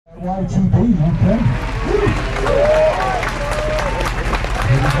YTB UK.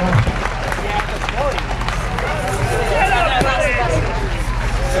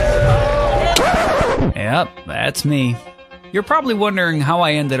 Yep, that's me. You're probably wondering how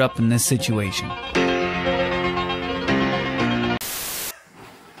I ended up in this situation.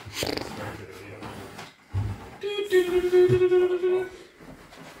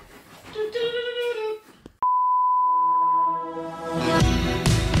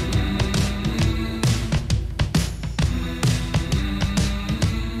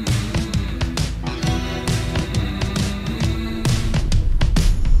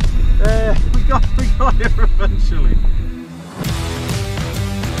 We got here eventually.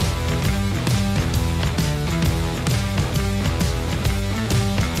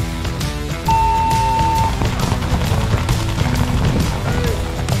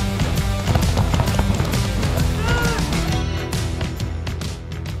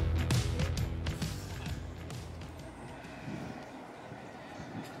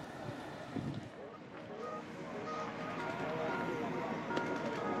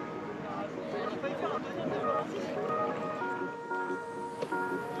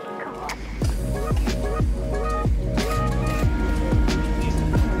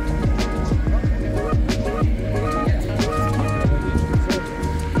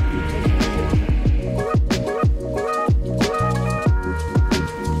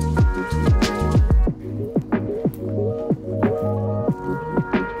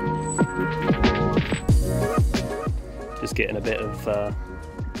 Just getting a bit of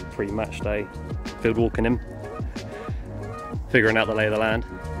pre-match day field walking in, figuring out the lay of the land.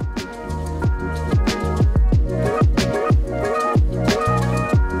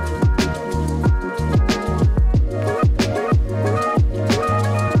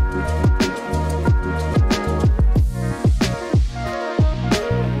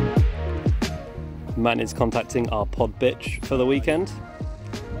 Man is contacting our pod bitch for the weekend.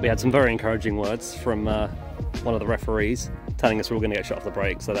 We had some very encouraging words from one of the referees telling us we're all going to get shot off the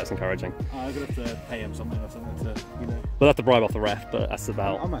break, so that's encouraging. I'm going to have to pay him something or something to, you know. We'll have to bribe off the ref, but that's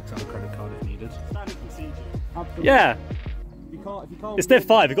about... I'll max out a credit card if needed. Standard procedure. Absolutely. Yeah. You can't it's Div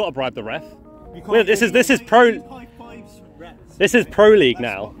 5, you've got to bribe the ref. This is pro... This is Pro League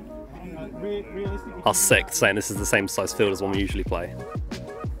now. Our sixth saying this is the same size field as one we usually play.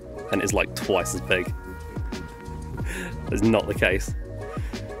 And it's like twice as big. That's not the case.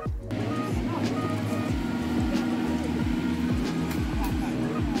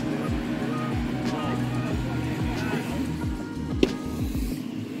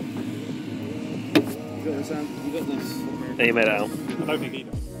 You got this. Yeah, you made it out. I don't think he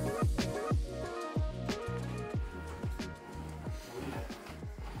does.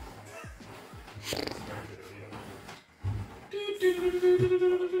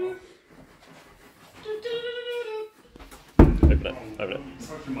 Open it, open it.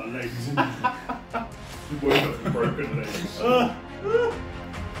 Touching my legs. Broken legs.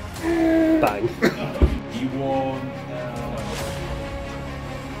 Bang. You won.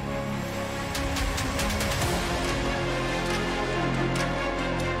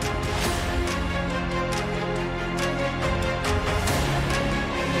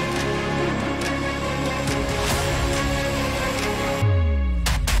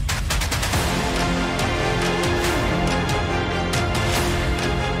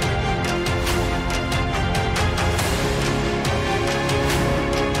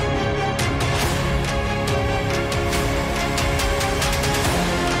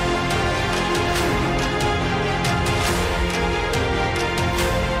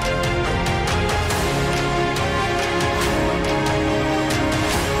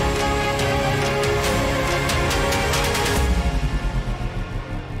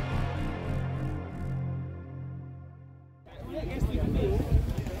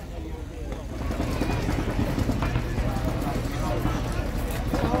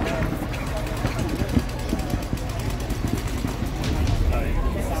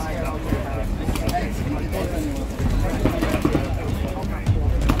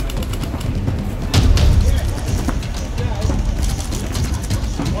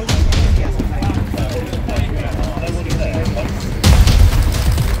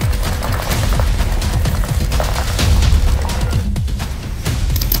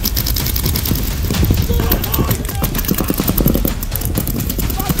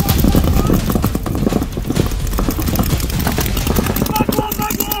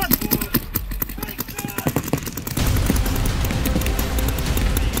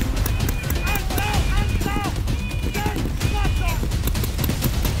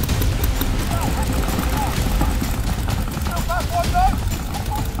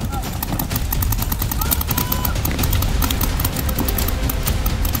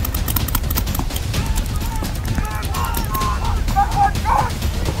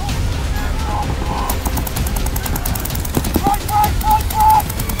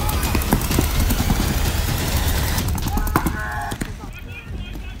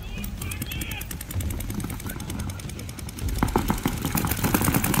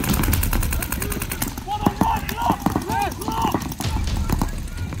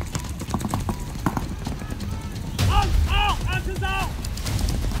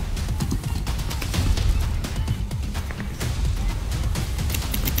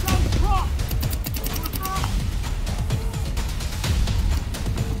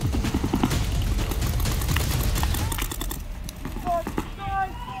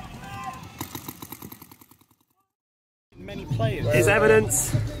 is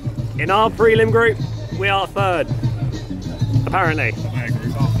evidence. In our prelim group, we are third. Apparently.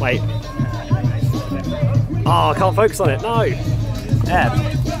 Wait. Oh, I can't focus on it. No. Yeah.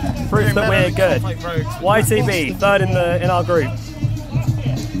 Proof that we're good. YTB, third in our group.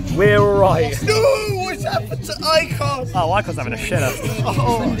 We're alright. No, what's happened to Icon? Oh, Icon's having a shitter.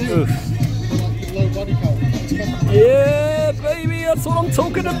 Oh, Oof. Yeah, baby, that's what I'm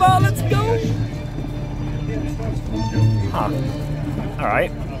talking about. Let's go. Huh.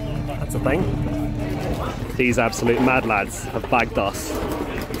 Alright, that's a thing. These absolute mad lads have bagged us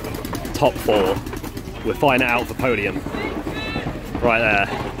top 4. We're fighting it out for podium. Right there.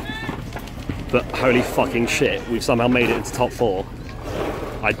 But holy fucking shit, we've somehow made it into top 4.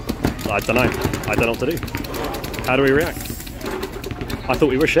 I don't know. I don't know what to do. How do we react? I thought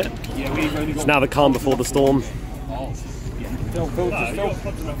we were shit. It's now the calm before the storm.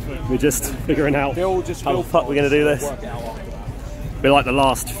 We're just figuring out how the fuck we're going to do this. We're like the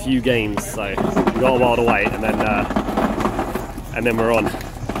last few games, so we've got a while to wait, and then we're on.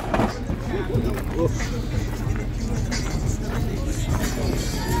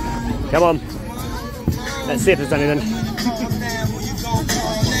 Come on. Let's see if there's anything.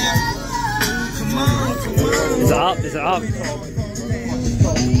 Is it up? Is it up?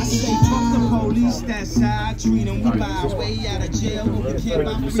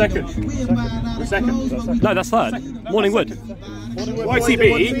 We're second. No, that's third. Morning Wood.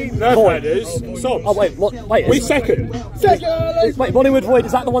 YTB, third is Sobs. Oh wait, wait. We're second. Wait, Morning Wood Void,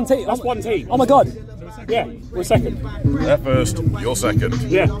 is that the one team? That's one team. Oh my god. Yeah, we're second. they're first, you're second.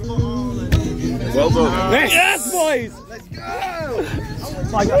 Yeah. Well done. Yes, boys! Let's go!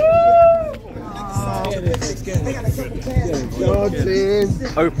 My god.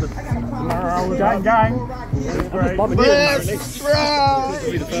 Open. Gang. Let's try!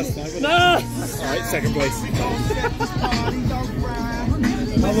 No! Alright, second place.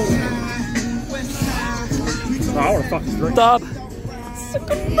 I want to fucking drink. Dub.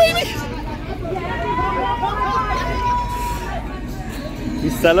 You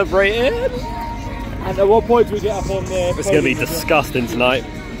celebrated? And at what point do we get up on the... It's going to be disgusting tonight.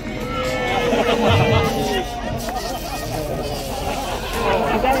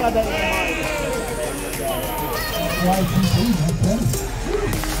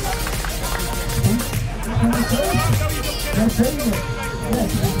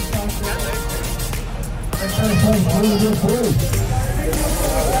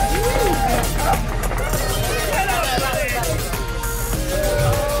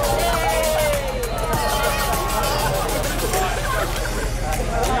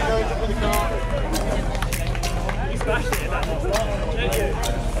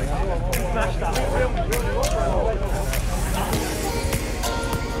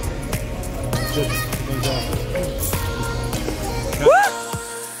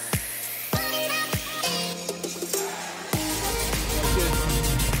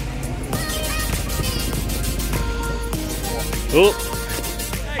 Oh,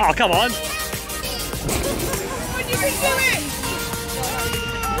 oh, come on. You can do it!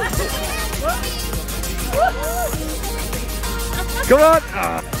 Come on.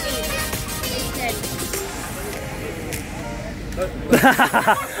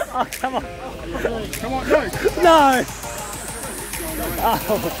 Oh, come on. Come on, go! No.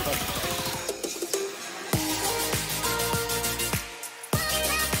 Oh.